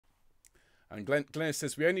And Glenn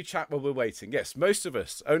says, we only chat while we're waiting. Yes, most of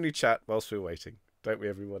us only chat whilst we're waiting. Don't we,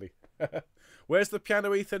 everybody? Where's the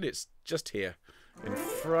piano, Ethan? It's just here in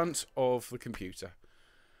front of the computer.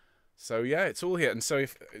 So, yeah, it's all here. And so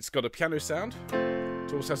if it's got a piano sound.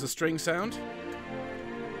 It also has a string sound.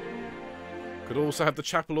 Could also have the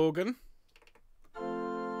chapel organ.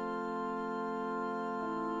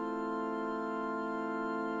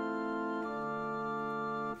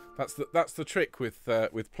 That's the trick with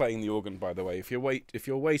playing the organ, by the way. If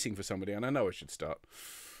you're waiting for somebody, and I know I should start,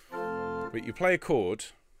 but you play a chord,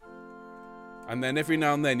 and then every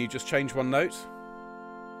now and then you just change one note.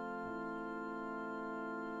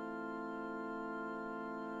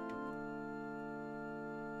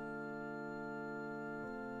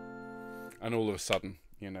 And all of a sudden,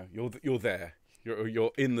 you know, you're there.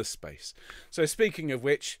 You're in the space. So speaking of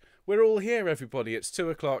which, we're all here, everybody. It's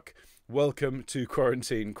 2 o'clock. Welcome to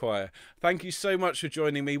Quarantine Choir. Thank you so much for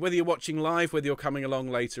joining me, whether you're watching live, whether you're coming along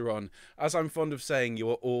later on. As I'm fond of saying, you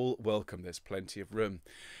are all welcome. There's plenty of room.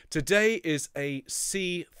 Today is a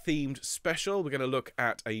sea-themed special. We're going to look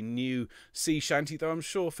at a new sea shanty, though I'm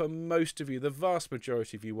sure for most of you, the vast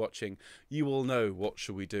majority of you watching, you all know What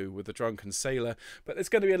Shall We Do with the Drunken Sailor. But there's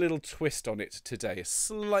going to be a little twist on it today, a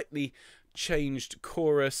slightly changed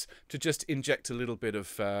chorus to just inject a little bit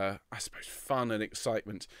of, I suppose, fun and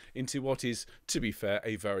excitement into what is, to be fair,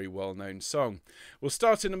 a very well-known song. We'll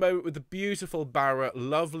start in a moment with the beautiful BARRA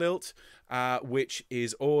Love Lilt, which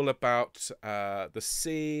is all about the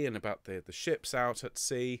sea and about the ships out at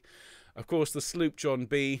sea. Of course, the Sloop John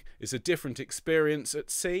B is a different experience at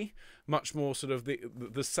sea, much more sort of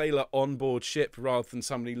the sailor on board ship rather than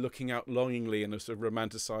somebody looking out longingly in a sort of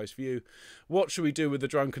romanticised view. What Shall We Do with the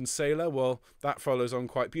Drunken Sailor? Well, that follows on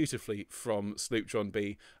quite beautifully from Sloop John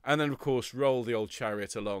B. And then, of course, Roll the Old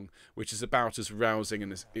Chariot Along, which is about as rousing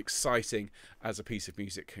and as exciting as a piece of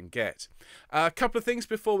music can get. A couple of things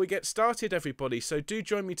before we get started, everybody. So do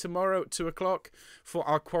join me tomorrow at 2 o'clock for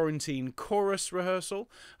our quarantine chorus rehearsal.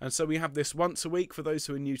 And so we have this once a week. For those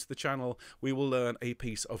who are new to the channel, we will learn a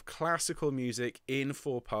piece of classical music in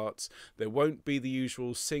 4 parts. There won't be the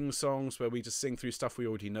usual sing songs where we just sing through stuff we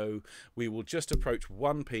already know. We will just approach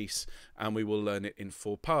one piece and we will learn it in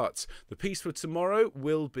 4 parts. The piece for tomorrow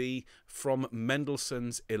will be from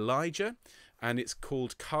Mendelssohn's Elijah, and it's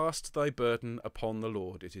called Cast Thy Burden Upon the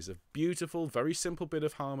Lord. It is a beautiful, very simple bit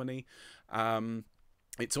of harmony.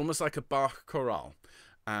 It's almost like a Bach chorale.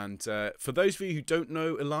 And for those of you who don't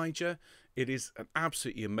know Elijah, it is an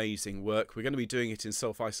absolutely amazing work. We're going to be doing it in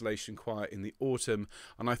self-isolation choir in the autumn,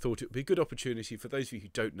 and I thought it would be a good opportunity for those of you who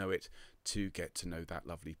don't know it to get to know that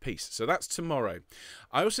lovely piece. So that's tomorrow.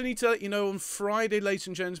 I also need to let you know on Friday, ladies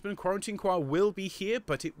and gentlemen, Quarantine Choir will be here,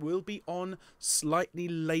 but it will be on slightly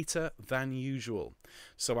later than usual.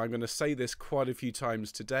 So I'm going to say this quite a few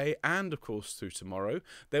times today, and of course through tomorrow.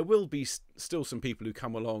 There will be still some people who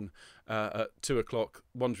come along at 2 o'clock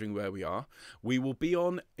wondering where we are. We will be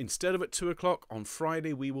on, instead of at 2 o'clock on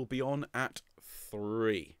Friday, we will be on at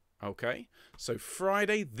 3. Okay, so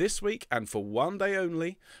Friday this week, and for one day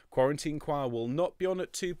only, Quarantine Choir will not be on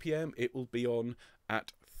at 2 p.m. It will be on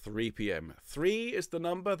at 3 p.m. 3 is the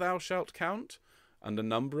number thou shalt count, and the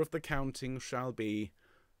number of the counting shall be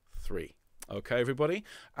 3. Okay, everybody.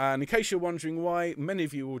 And in case you're wondering why, many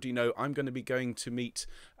of you already know I'm going to be going to meet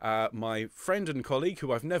my friend and colleague,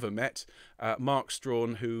 who I've never met, Mark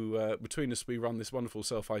Strawn, who, between us, we run this wonderful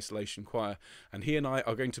self-isolation choir. And he and I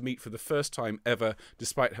are going to meet for the first time ever,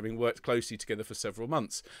 despite having worked closely together for several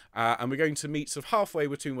months. And we're going to meet sort of halfway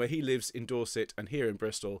between where he lives in Dorset and here in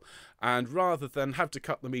Bristol. And rather than have to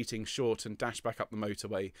cut the meeting short and dash back up the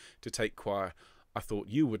motorway to take choir, I thought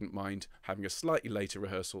you wouldn't mind having a slightly later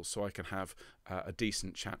rehearsal so I can have a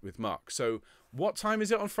decent chat with Mark. So what time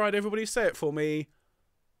is it on Friday? Everybody say it for me.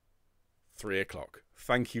 3 o'clock.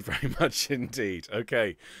 Thank you very much indeed.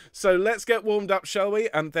 Okay, so let's get warmed up, shall we?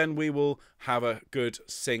 And then we will have a good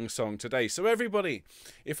sing-song today. So everybody,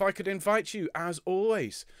 if I could invite you, as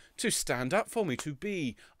always, to stand up for me, to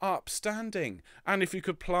be upstanding. And if you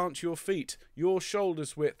could plant your feet, your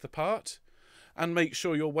shoulders width apart, and make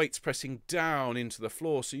sure your weight's pressing down into the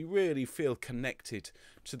floor so you really feel connected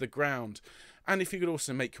to the ground. And if you could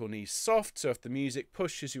also make your knees soft, so if the music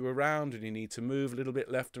pushes you around and you need to move a little bit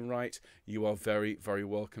left and right, you are very, very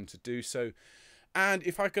welcome to do so. And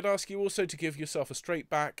if I could ask you also to give yourself a straight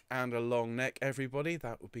back and a long neck, everybody,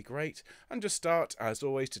 that would be great. And just start, as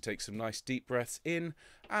always, to take some nice deep breaths in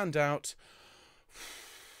and out.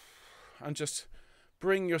 And just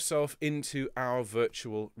bring yourself into our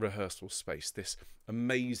virtual rehearsal space, this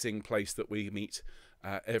amazing place that we meet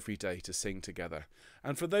every day to sing together.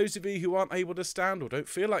 And for those of you who aren't able to stand or don't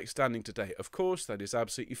feel like standing today, of course, that is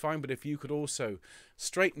absolutely fine. But if you could also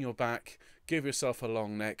straighten your back, give yourself a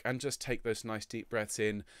long neck, and just take those nice deep breaths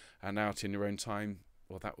in and out in your own time,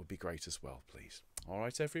 well, that would be great as well, please. All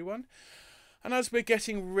right, everyone. And as we're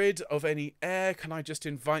getting rid of any air, can I just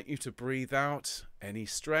invite you to breathe out any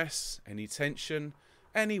stress, any tension,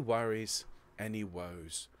 any worries, any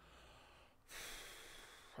woes.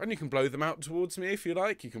 And you can blow them out towards me if you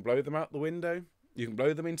like. You can blow them out the window. You can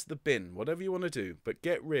blow them into the bin, whatever you want to do. But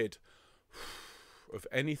get rid of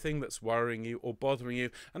anything that's worrying you or bothering you.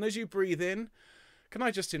 And as you breathe in, can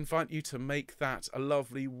I just invite you to make that a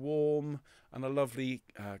lovely warm and a lovely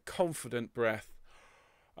confident breath.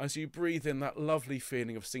 As you breathe in, that lovely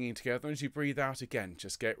feeling of singing together. And as you breathe out again,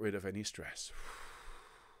 just get rid of any stress.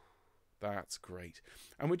 That's great.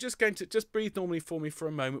 And we're just going to just breathe normally for me for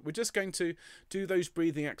a moment. We're just going to do those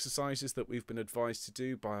breathing exercises that we've been advised to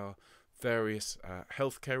do by our various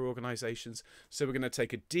healthcare organisations. So we're going to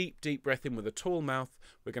take a deep, deep breath in with a tall mouth.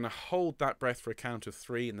 We're going to hold that breath for a count of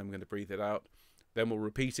 3, and then we're going to breathe it out. Then we'll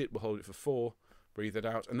repeat it. We'll hold it for 4, breathe it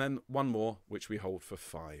out, and then one more, which we hold for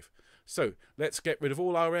 5. So let's get rid of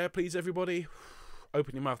all our air, please, everybody.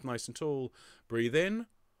 Open your mouth nice and tall. Breathe in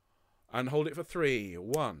and hold it for 3.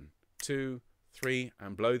 1, 2, 3,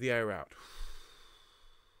 and blow the air out.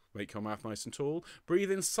 Make your mouth nice and tall.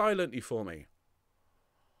 Breathe in silently for me.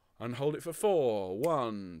 And hold it for 4.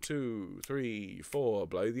 1, 2, 3, 4.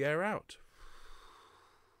 Blow the air out.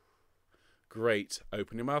 Great.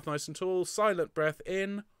 Open your mouth nice and tall. Silent breath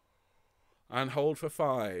in. And hold for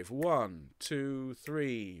 5. 1, 2,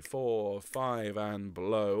 3, 4, 5. And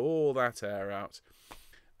blow all that air out.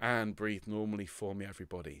 And breathe normally for me,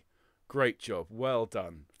 everybody. Great job. Well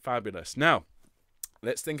done. Fabulous. Now,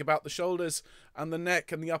 let's think about the shoulders and the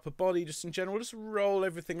neck and the upper body just in general. Just roll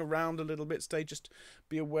everything around a little bit. Just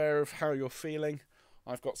be aware of how you're feeling.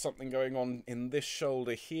 I've got something going on in this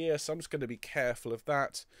shoulder here, so I'm just going to be careful of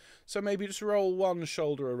that. So maybe just roll one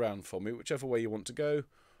shoulder around for me, whichever way you want to go.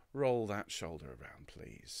 Roll that shoulder around,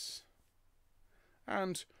 please.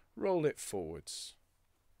 And roll it forwards.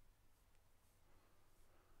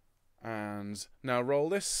 And now roll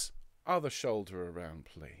this other shoulder around,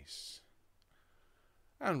 please.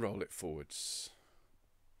 And roll it forwards.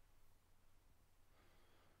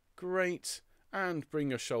 Great. And bring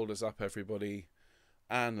your shoulders up, everybody,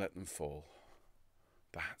 and let them fall.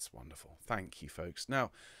 That's wonderful. Thank you, folks.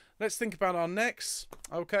 Now, let's think about our necks.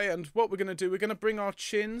 Okay, and what we're going to do, we're going to bring our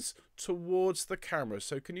chins towards the camera.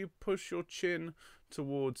 So can you push your chin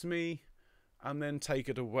towards me and then take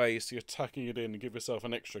it away so you're tucking it in and give yourself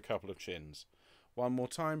an extra couple of chins. One more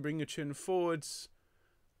time, bring your chin forwards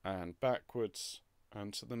and backwards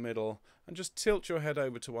and to the middle, and just tilt your head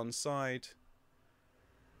over to one side.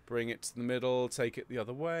 Bring it to the middle, take it the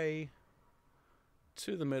other way,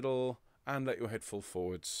 to the middle, and let your head fall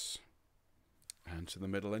forwards and to the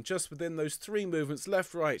middle. And just within those 3 movements,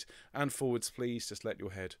 left, right, and forwards, please just let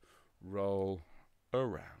your head roll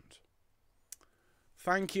around.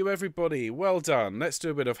 Thank you, everybody. Well done. Let's do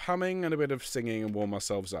a bit of humming and a bit of singing and warm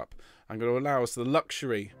ourselves up. I'm going to allow us the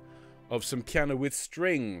luxury of some piano with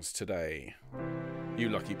strings today. You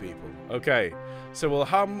lucky people. Okay, so we'll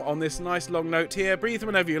hum on this nice long note here. Breathe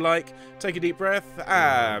whenever you like. Take a deep breath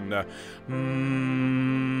and...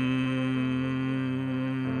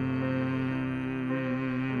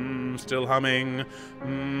 still humming.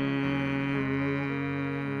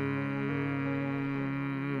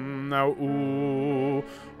 Now, ooh,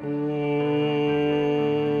 ooh,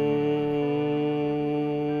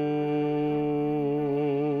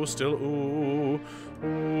 still ooh,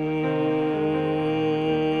 ooh.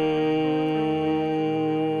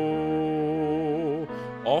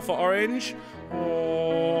 All for orange. Oh,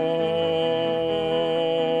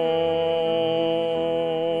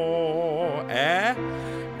 air.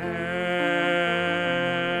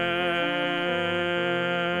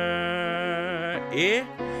 E.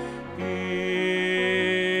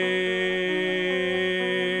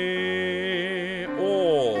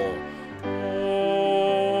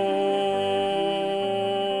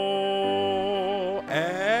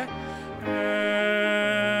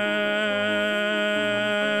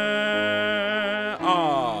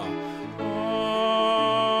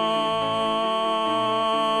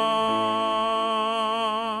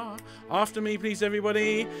 After me, please,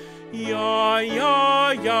 everybody. Ya,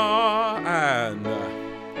 ya, ya, and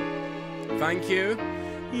thank you.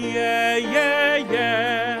 Yeah, yeah,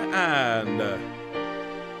 yeah, and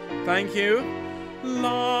thank you.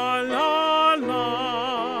 La, la,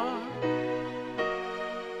 la.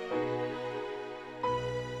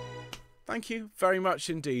 Thank you very much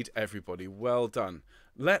indeed, everybody. Well done.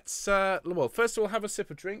 Let's, well, first of all, have a sip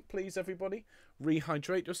of drink, please, everybody.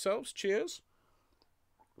 Rehydrate yourselves. Cheers.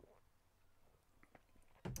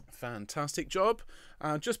 Fantastic job.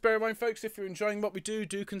 Just bear in mind, folks, if you're enjoying what we do,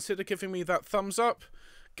 do consider giving me that thumbs up.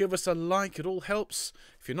 Give us a like, it all helps.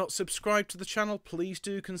 If you're not subscribed to the channel, please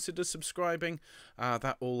do consider subscribing.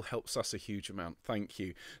 That all helps us a huge amount. Thank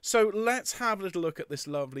you. So let's have a little look at this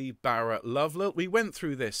lovely BARRA Love Lilt. We went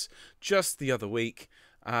through this just the other week.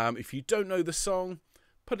 If you don't know the song,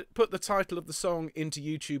 put the title of the song into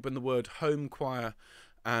YouTube and the word Home Choir,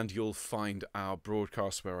 and you'll find our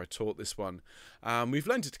broadcast where I taught this one. We've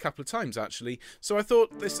learned it a couple of times, actually. So I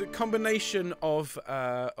thought this a combination of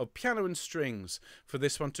piano and strings for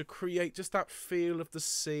this one to create just that feel of the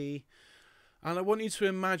sea. And I want you to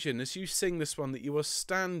imagine, as you sing this one, that you are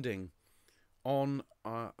standing on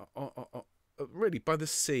really by the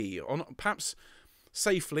sea, on perhaps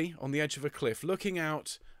safely on the edge of a cliff, looking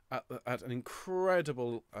out at an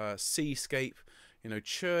incredible seascape, you know,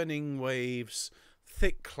 churning waves,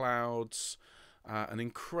 thick clouds, an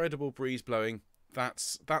incredible breeze blowing.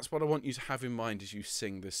 That's what I want you to have in mind as you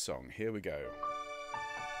sing this song. Here we go.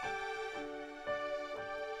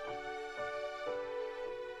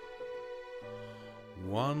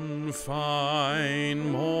 One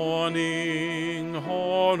fine morning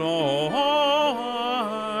on Ohio,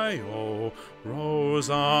 rose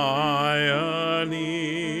I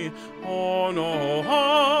early on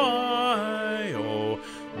Ohio,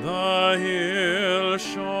 the hill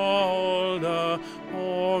shoulder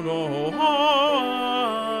on Ohio,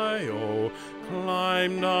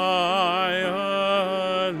 climbed I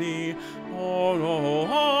early on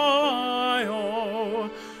Ohio,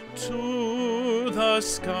 to the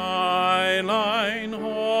skyline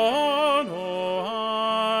on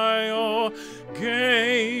Ohio,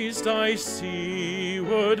 gazed I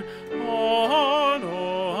seaward on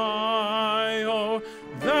Ohio,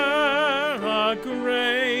 there a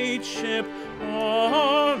great ship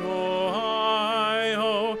on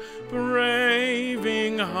Ohio,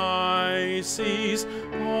 braving high seas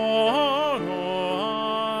on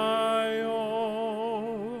Ohio.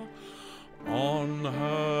 On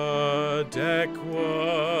her deck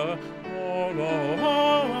were on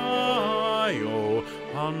Ohio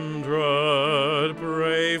 100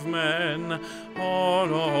 brave men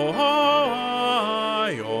on Ohio,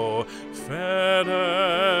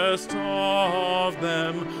 fairest of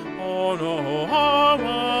them on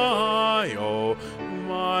Ohio,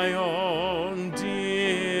 my own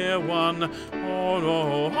dear one on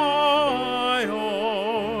Ohio,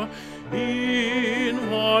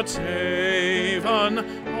 in what haven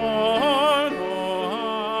on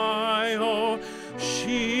Ohio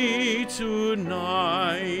she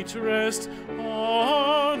tonight rest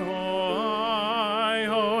on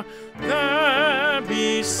Ohio, there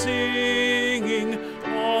be singing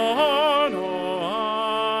on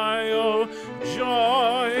Ohio,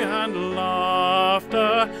 joy and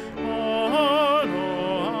laughter on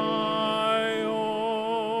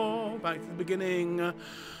Ohio. Back to the beginning.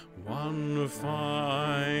 One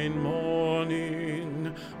fine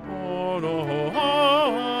morning on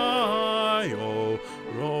Ohio,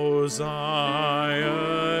 rose I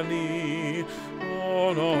early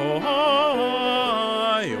on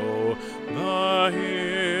Ohio, the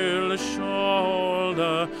hill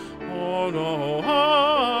shoulder on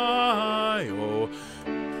Ohio,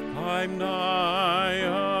 climbed I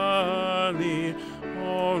early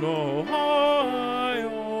on Ohio.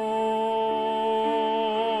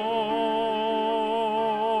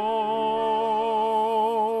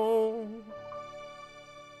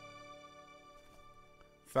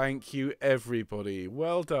 Thank you, everybody.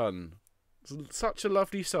 Well done. It's such a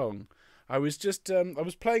lovely song. I was just I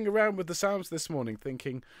was playing around with the sounds this morning,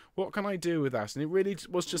 thinking, what can I do with that? And it really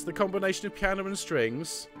was just the combination of piano and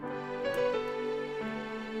strings.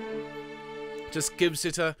 Just gives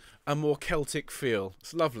it a more Celtic feel.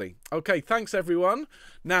 It's lovely. Okay, thanks everyone.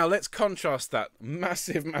 Now let's contrast that.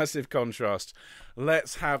 Massive, massive contrast.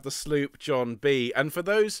 Let's have the Sloop John B. And for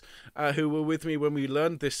those who were with me when we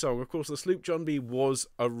learned this song, of course, the Sloop John B was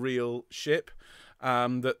a real ship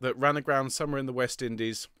that ran aground somewhere in the West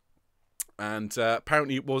Indies. And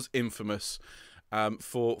apparently it was infamous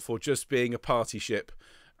for just being a party ship.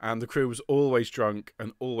 And the crew was always drunk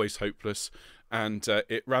and always hopeless. And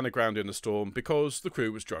it ran aground in a storm because the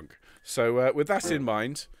crew was drunk. So with that in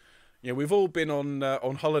mind, you know, we've all been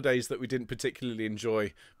on holidays that we didn't particularly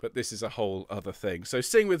enjoy, but this is a whole other thing. So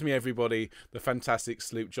sing with me, everybody, the fantastic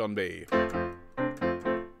Sloop John B.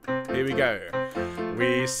 Here we go.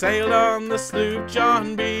 We sailed on the Sloop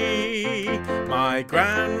John B, my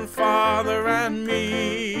grandfather and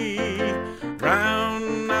me.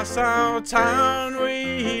 Nassau town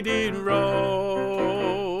we did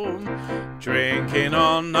roam, drinking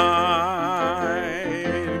all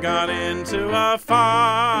night, got into a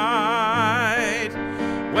fight.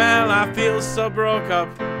 Well, I feel so broke up,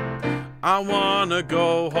 I wanna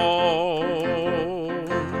go home.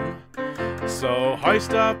 So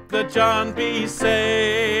hoist up the John B.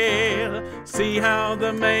 sail, see how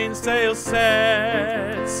the mainsail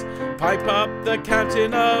sets, pipe up the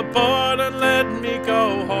captain aboard and let me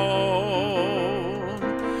go home.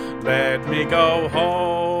 Let me go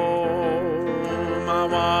home, I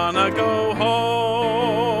wanna go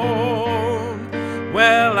home.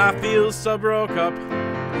 Well, I feel so broke up,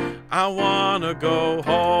 I wanna go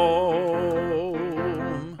home.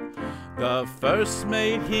 The first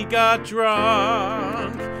mate, he got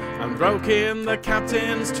drunk and broke in the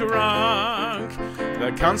captain's trunk.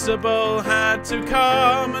 The constable had to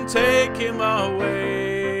come and take him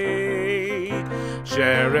away.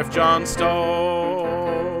 Sheriff John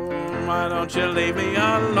Stone, why don't you leave me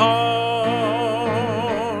alone?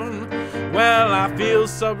 Well, I feel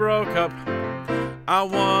so broke up, I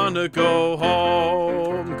wanna go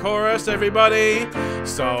home. Chorus, everybody.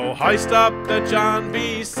 So hoist up the John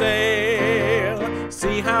B. sail,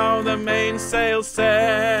 see how the mainsail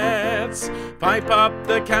sets, pipe up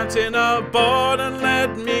the captain aboard and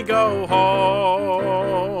let me go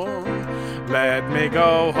home. Let me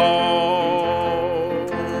go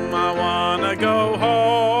home, I wanna go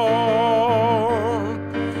home.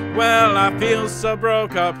 Well, I feel so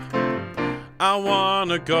broke up, I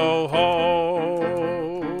wanna go home.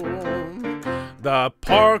 The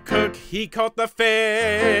poor cook, he caught the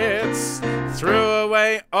fits, threw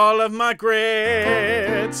away all of my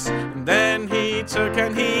grits, and then he took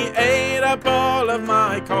and he ate up all of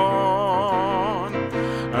my corn.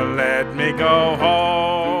 Let me go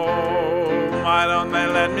home, why don't they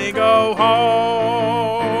let me go home?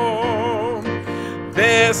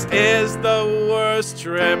 This is the worst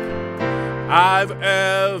trip I've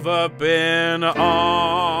ever been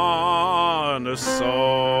on. So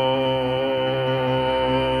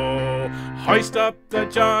hoist up the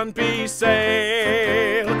John B.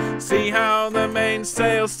 sail, see how the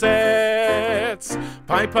mainsail sets,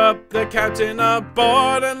 pipe up the captain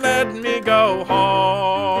aboard and let me go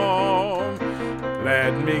home.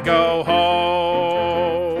 Let me go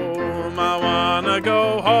home, I wanna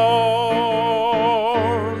go home.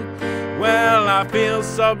 Well, I feel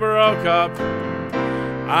so broke up,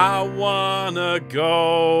 I wanna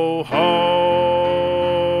go home.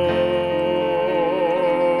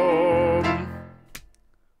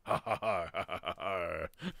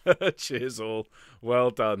 Cheers all. Well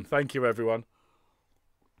done. Thank you, everyone.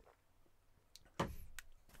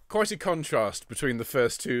 Quite a contrast between the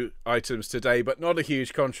first two items today, but not a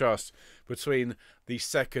huge contrast between the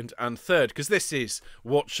second and third, because this is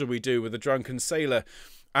What Shall We Do with a Drunken Sailor?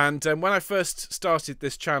 And when I first started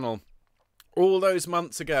this channel, all those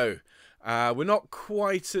months ago, we're not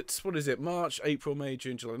quite at, what is it, March, April, May,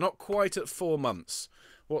 June, July, not quite at 4 months.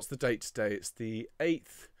 What's the date today? It's the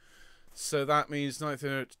 8th. So that means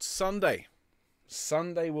 9th, Sunday.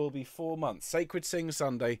 Sunday will be 4 months. Sacred Sing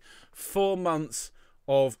Sunday, 4 months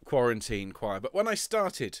of quarantine choir. But when I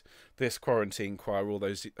started this quarantine choir all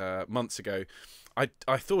those months ago, I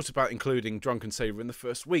thought about including Drunken Sailor in the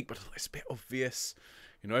first week, but it's a bit obvious.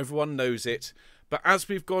 You know, everyone knows it. But as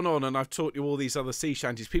we've gone on and I've taught you all these other sea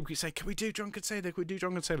shanties, people keep saying, can we do Drunken Sailor? Can we do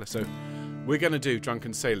Drunken Sailor? So we're going to do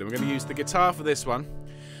Drunken Sailor. We're going to use the guitar for this one.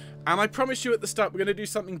 And I promise you at the start, we're going to do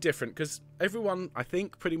something different, because everyone, I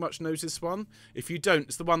think, pretty much knows this one. If you don't,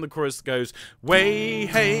 it's the one the chorus goes, way,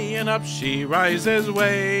 hey, and up she rises,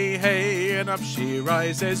 way, hey, and up she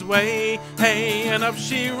rises, way, hey, and up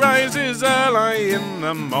she rises early in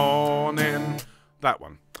the morning. That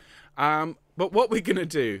one. But what we're going to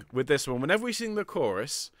do with this one, whenever we sing the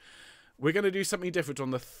chorus, we're going to do something different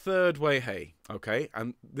on the third way, hey, okay?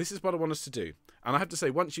 And this is what I want us to do. And I have to say,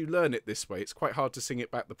 once you learn it this way, it's quite hard to sing it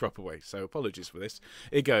back the proper way. So apologies for this.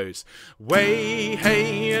 It goes, way,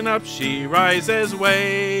 hey, and up she rises,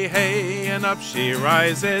 way, hey, and up she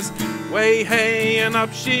rises, way, hey, and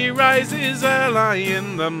up she rises early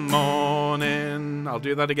in the morning. I'll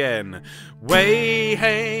do that again. Way,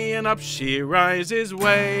 hey, and up she rises,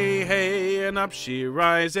 way, hey, and up she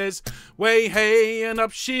rises, way, hey, and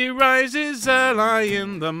up she rises early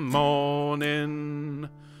in the morning.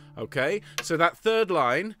 Okay, so that third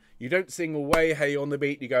line, you don't sing way, hey on the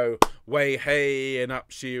beat, you go way hey and up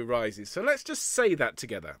she rises. So let's just say that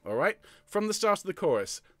together, all right? From the start of the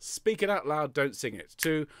chorus. Speak it out loud, don't sing it.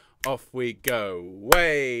 2, off we go.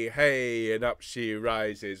 Way hey and up she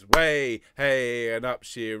rises. Way hey and up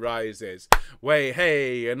she rises. Way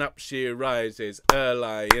hey and up she rises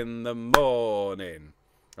early in the morning.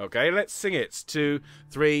 Okay, let's sing it. 2,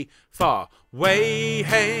 3, 4. Way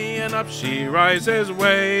hey and up she rises.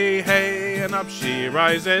 Way hey and up she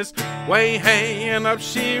rises. Way hey and up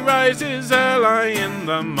she rises early in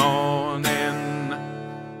the morning.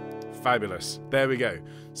 Fabulous. There we go.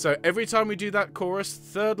 So every time we do that chorus,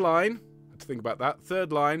 third line, I have to think about that,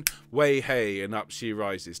 third line, way hey and up she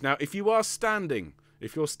rises. Now, if you are standing,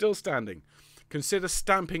 if you're still standing, consider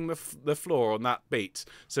stamping the floor on that beat.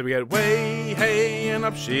 So we get way hey and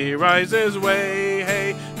up she rises, way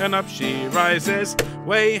hey and up she rises,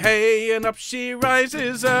 way hey and up she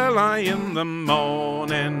rises early in the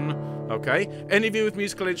morning. Okay? Any of you with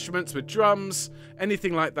musical instruments, with drums,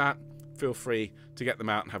 anything like that, feel free to get them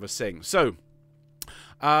out and have a sing. So,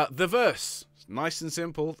 the verse, nice and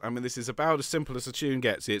simple. I mean, this is about as simple as a tune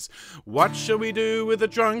gets. It's, what shall we do with a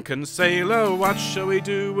drunken sailor? What shall we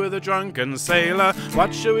do with a drunken sailor?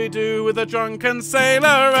 What shall we do with a drunken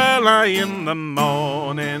sailor early in the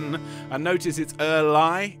morning? And notice it's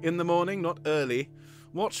early in the morning, not early.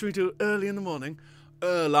 What shall we do early in the morning?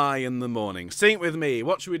 Early in the morning. Sing it with me.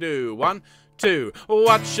 What shall we do? 1, 2.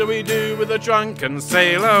 What shall we do with a drunken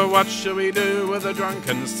sailor? What shall we do with a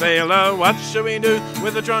drunken sailor? What shall we do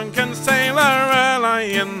with a drunken sailor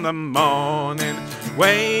early in the morning?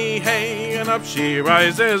 Way hey and up she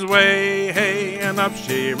rises, way hey and up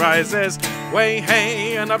she rises, way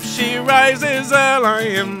hey and up she rises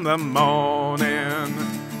early in the morning.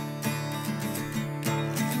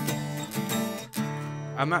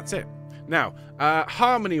 And that's it. Now,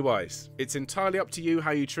 harmony-wise, it's entirely up to you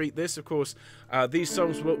how you treat this. Of course, these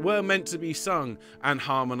songs were meant to be sung and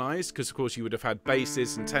harmonised, because, of course, you would have had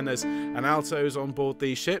basses and tenors and altos on board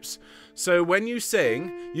these ships. So when you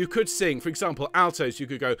sing, you could sing, for example, altos, you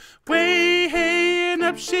could go, way hey and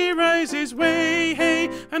up she rises, way hey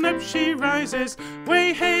and up she rises,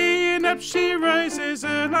 way hey and up she rises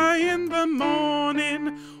early in the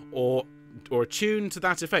morning. Or a tune to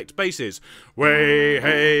that effect. Basses. Way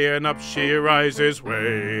hey and up she rises,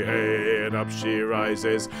 way hey and up she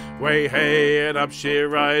rises, way hey and up she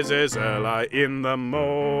rises early in the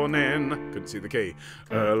morning. Couldn't see the key.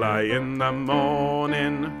 Early in the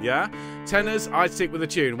morning. Yeah? Tenors, I'd stick with the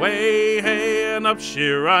tune. Way hey and up she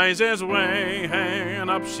rises, way hey and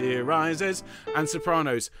up she rises. And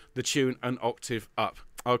sopranos, the tune an octave up.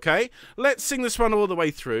 Okay, let's sing this one all the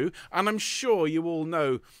way through, and I'm sure you all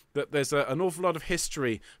know that there's an awful lot of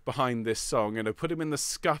history behind this song. You know, put him in the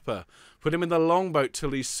scupper, put him in the longboat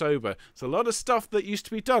till he's sober. It's a lot of stuff that used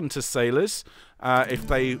to be done to sailors if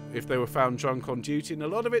they were found drunk on duty, and a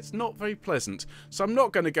lot of it's not very pleasant. So I'm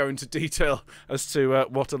not going to go into detail as to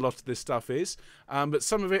what a lot of this stuff is, but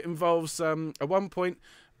some of it involves at one point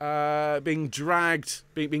being dragged,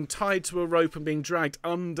 being tied to a rope and being dragged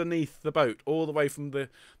underneath the boat all the way from the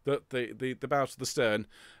bow to the stern,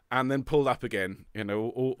 and then pulled up again, you know,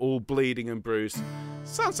 all bleeding and bruised.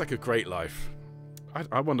 Sounds like a great life.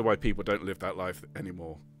 I wonder why people don't live that life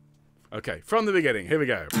anymore. Okay, from the beginning, here we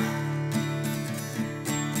go.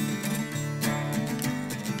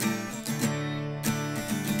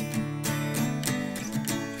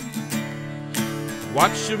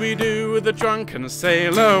 What shall we do with a drunken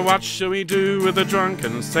sailor? What shall we do with a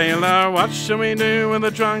drunken sailor? What shall we do with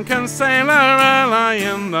a drunken sailor early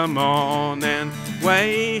in the morning?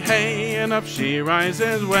 Way hey and up she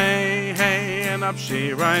rises, way hey and up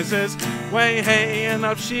she rises, way hey and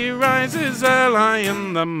up she rises early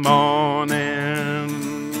in the morning.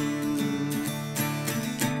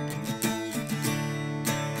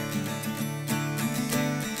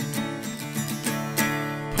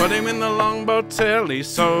 Put him in the longboat till he's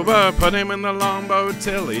sober, put him in the longboat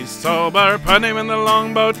till he's sober, put him in the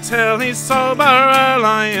longboat till he's sober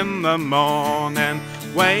early in the morning.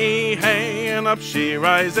 Way hey and up she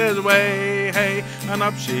rises, way hey and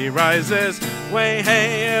up she rises, way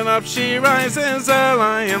hey and up she rises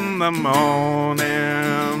early in the morning.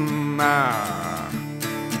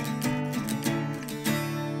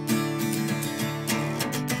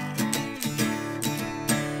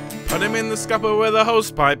 Put him in the scupper with a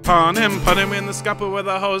hosepipe on him, put him in the scupper with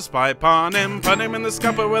a hosepipe on him, put him in the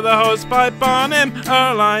scupper with a hosepipe on him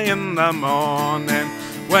early in the morning.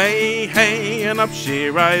 Way hey and up she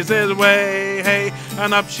rises, way hey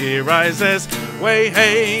and up she rises, way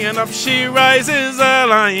hey and up she rises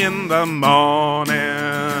early in the morning.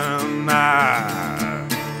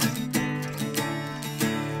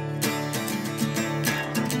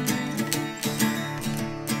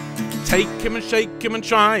 take him and shake him and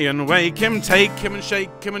try and wake him. Take him and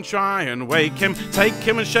shake him and try and wake him. Take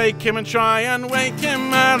him and shake him and try and wake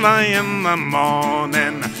him early in the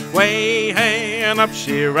morning. Way hey, and up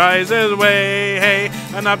she rises, way hey,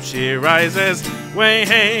 and up she rises, way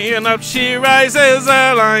hey, and up she rises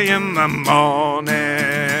early in the morning.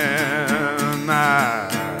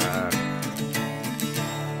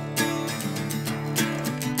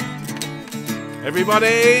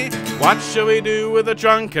 Everybody, what shall we do with a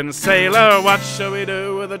drunken sailor? What shall we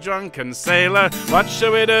do with a drunken sailor? What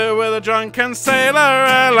shall we do with a drunken sailor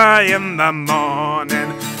early in the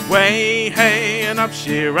morning? Way hey, and up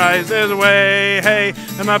she rises, way hey,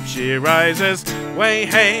 and up she rises, way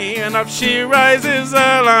hey, and up she rises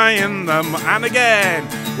early in the and again.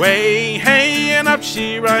 Way hey, and up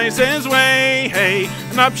she rises, way hey,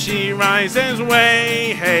 and up she rises,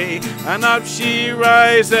 way hey, and up she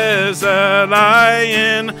rises early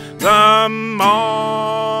in the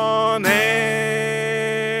morning.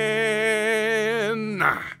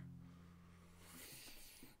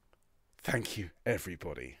 Thank you,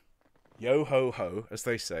 everybody. Yo ho ho, as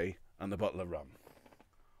they say, and the bottle of rum.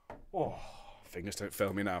 Oh, fingers don't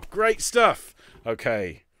fail me now. Great stuff.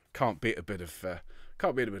 Okay, can't beat a bit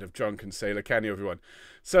of Drunken Sailor, can you, everyone?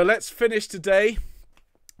 So let's finish today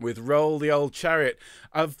with Roll the Old Chariot,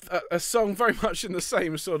 a song very much in the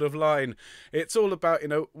same sort of line. It's all about, you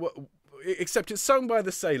know, except it's sung by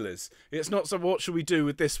the sailors. It's not so what shall we do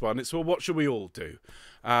with this one, it's well, what shall we all do?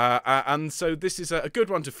 And so this is a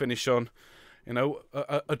good one to finish on. You know,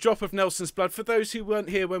 a drop of Nelson's blood. For those who weren't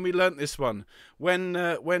here when we learnt this one, when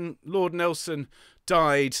Lord Nelson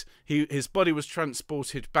died, his body was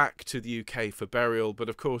transported back to the UK for burial. But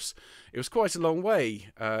of course, it was quite a long way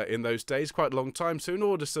in those days, quite a long time. So in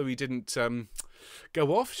order so he didn't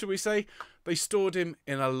go off, shall we say, they stored him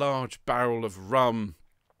in a large barrel of rum.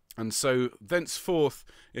 And so, thenceforth,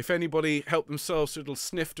 if anybody helped themselves to a little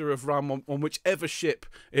snifter of rum on whichever ship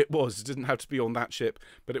it was, it didn't have to be on that ship,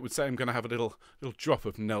 but it would say I'm going to have a little drop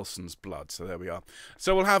of Nelson's blood. So there we are.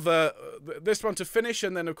 So we'll have this one to finish,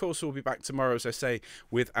 and then, of course, we'll be back tomorrow, as I say,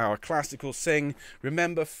 with our classical sing.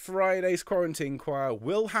 Remember, Friday's quarantine choir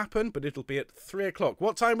will happen, but it'll be at 3 o'clock.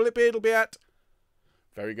 What time will it be? It'll be at...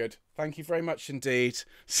 Very good. Thank you very much indeed.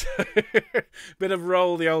 So, bit of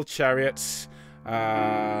Roll the Old Chariot.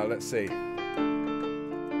 Let's see.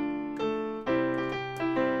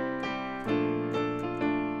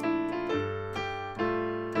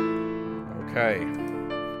 Okay.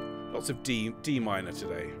 Lots of D minor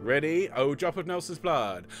today. Ready? Oh, drop of Nelson's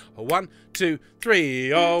blood. 1, 2,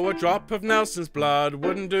 3. Oh, a drop of Nelson's blood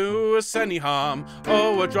wouldn't do us any harm.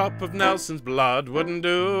 Oh, a drop of Nelson's blood wouldn't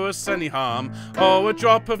do us any harm. Oh, a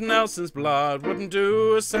drop of Nelson's blood wouldn't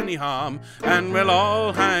do us any harm. And we'll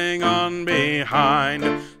all hang on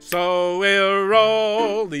behind. So we'll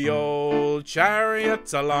roll the old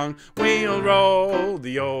chariot along. We'll roll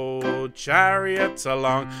the old chariot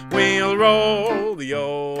along. We'll roll the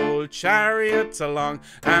old chariot along,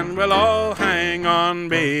 and we'll all hang on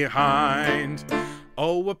behind.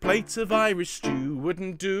 Oh, a plate of Irish stew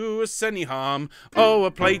wouldn't do us any harm. Oh, a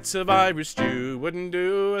plate of Irish stew wouldn't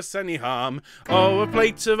do us any harm. Oh, a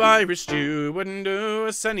plate of Irish stew wouldn't do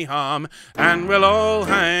us any harm. And we'll all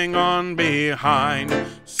hang on behind.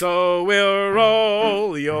 So we'll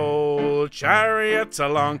roll the old chariot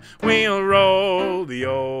along. We'll roll the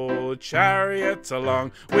old chariot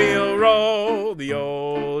along. We'll roll the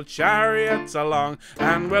old chariot along.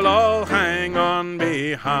 And we'll all hang on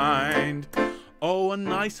behind. Oh, a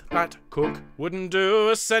nice fat cook wouldn't do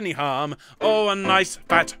us any harm. Oh, a nice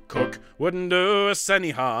fat cook wouldn't do us any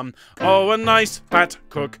harm. Oh, a nice fat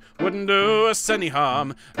cook wouldn't do us any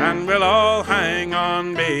harm. And we'll all hang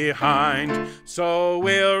on behind. So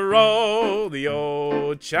we'll roll the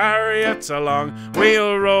old chariot along.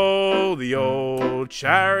 We'll roll the old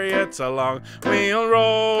chariot along. We'll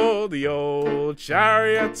roll the old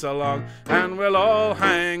chariot along. And we'll all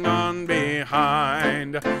hang on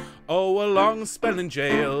behind. Oh, a long spell in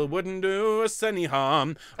jail wouldn't do us any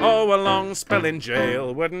harm. Oh, a long spell in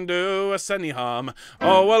jail wouldn't do us any harm.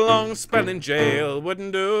 Oh, a long spell in jail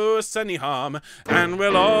wouldn't do us any harm. And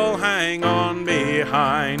we'll all hang on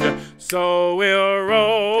behind. So we'll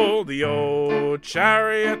roll the old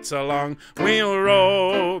chariot along. We'll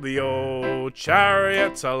roll the old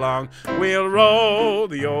chariot along. We'll roll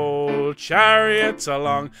the old chariot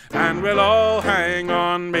along. And we'll all hang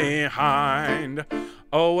on behind.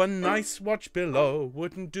 Oh, a nice watch below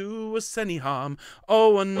wouldn't do us any harm.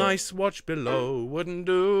 Oh, a nice watch below wouldn't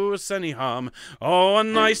do us any harm. Oh, a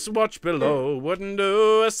nice watch below wouldn't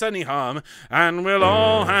do us any harm. And we'll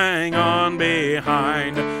all hang on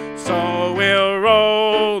behind. So we'll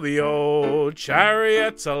roll the old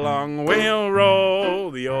chariot along, we'll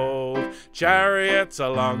roll the old chariot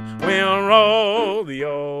along, we'll roll the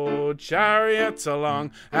old chariot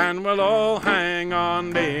along, and we'll all hang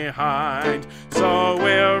on behind. So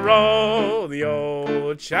we'll roll the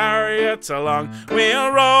old chariot along,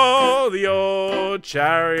 we'll roll the old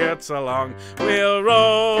chariot along, we'll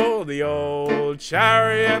roll the old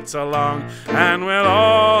chariot along, and we'll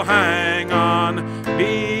all hang on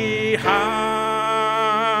behind.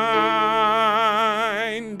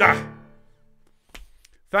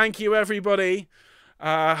 Thank you, everybody.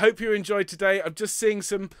 Hope you enjoyed today. I'm just seeing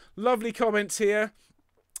some lovely comments here.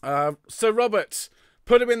 Sir Robert,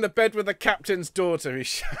 put him in the bed with the captain's daughter, he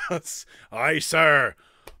shouts. Aye, sir.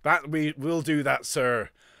 We will do that, sir.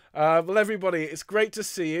 Well, everybody, it's great to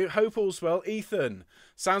see you. Hope all's well. Ethan,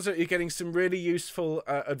 sounds like you're getting some really useful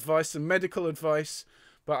advice, some medical advice.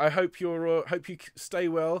 But I hope you stay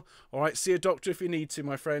well. All right, see a doctor if you need to,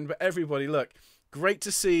 my friend. But everybody, look, great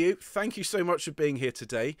to see you. Thank you so much for being here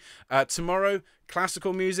today. Tomorrow,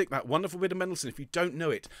 classical music, that wonderful bit of Mendelssohn. If you don't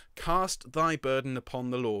know it, Cast Thy Burden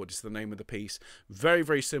Upon the Lord is the name of the piece. Very,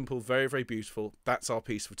 very simple, very, very beautiful. That's our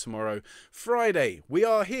piece for tomorrow. Friday, we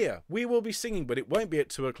are here. We will be singing, but it won't be at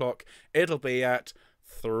 2 o'clock. It'll be at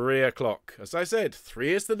 3 o'clock. As I said,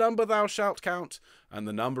 3 is the number thou shalt count, and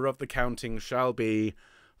the number of the counting shall be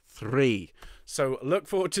 3. So look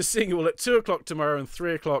forward to seeing you all at 2 o'clock tomorrow and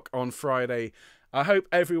 3 o'clock on Friday. I hope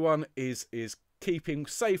everyone is keeping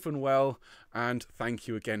safe and well, and thank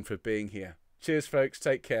you again for being here. Cheers, folks.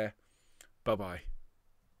 Take care. Bye-bye.